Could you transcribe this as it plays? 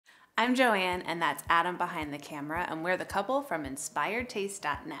I'm Joanne, and that's Adam behind the camera, and we're the couple from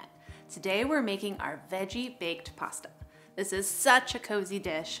InspiredTaste.net. Today we're making our veggie baked pasta. This is such a cozy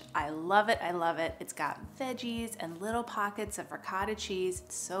dish. I love it, I love it. It's got veggies and little pockets of ricotta cheese.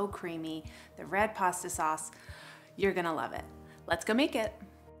 It's so creamy. The red pasta sauce, you're gonna love it. Let's go make it.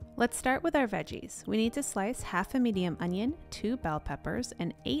 Let's start with our veggies. We need to slice half a medium onion, 2 bell peppers,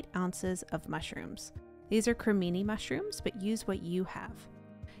 and 8 ounces of mushrooms. These are cremini mushrooms, but use what you have.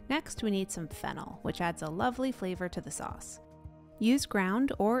 Next, we need some fennel, which adds a lovely flavor to the sauce. Use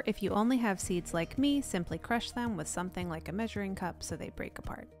ground, or if you only have seeds like me, simply crush them with something like a measuring cup so they break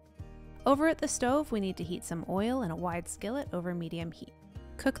apart. Over at the stove, we need to heat some oil in a wide skillet over medium heat.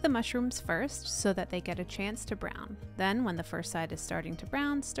 Cook the mushrooms first so that they get a chance to brown. Then, when the first side is starting to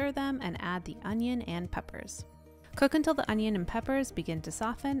brown, stir them and add the onion and peppers. Cook until the onion and peppers begin to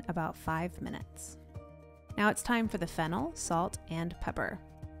soften, about 5 minutes. Now it's time for the fennel, salt, and pepper.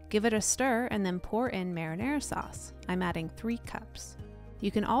 Give it a stir and then pour in marinara sauce. I'm adding 3 cups. You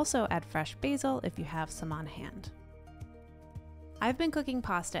can also add fresh basil if you have some on hand. I've been cooking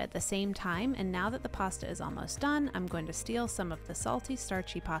pasta at the same time, and now that the pasta is almost done, I'm going to steal some of the salty,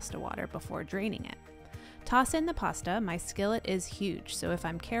 starchy pasta water before draining it. Toss in the pasta. My skillet is huge, so if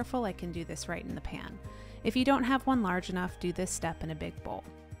I'm careful, I can do this right in the pan. If you don't have one large enough, do this step in a big bowl.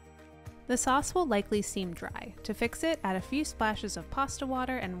 The sauce will likely seem dry. To fix it, add a few splashes of pasta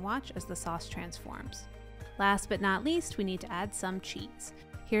water and watch as the sauce transforms. Last but not least, we need to add some cheese.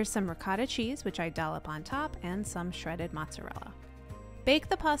 Here's some ricotta cheese, which I dollop on top, and some shredded mozzarella. Bake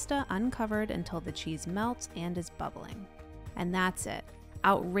the pasta uncovered until the cheese melts and is bubbling. And that's it.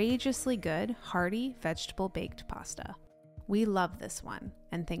 Outrageously good, hearty, vegetable baked pasta. We love this one,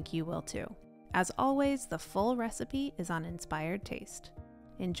 and think you will too. As always, the full recipe is on Inspired Taste.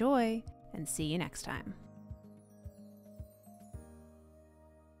 Enjoy, and see you next time.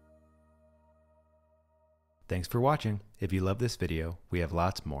 Thanks for watching. If you love this video, we have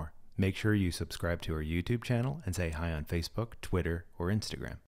lots more. Make sure you subscribe to our YouTube channel and say hi on Facebook, Twitter, or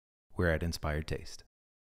Instagram. We're at Inspired Taste.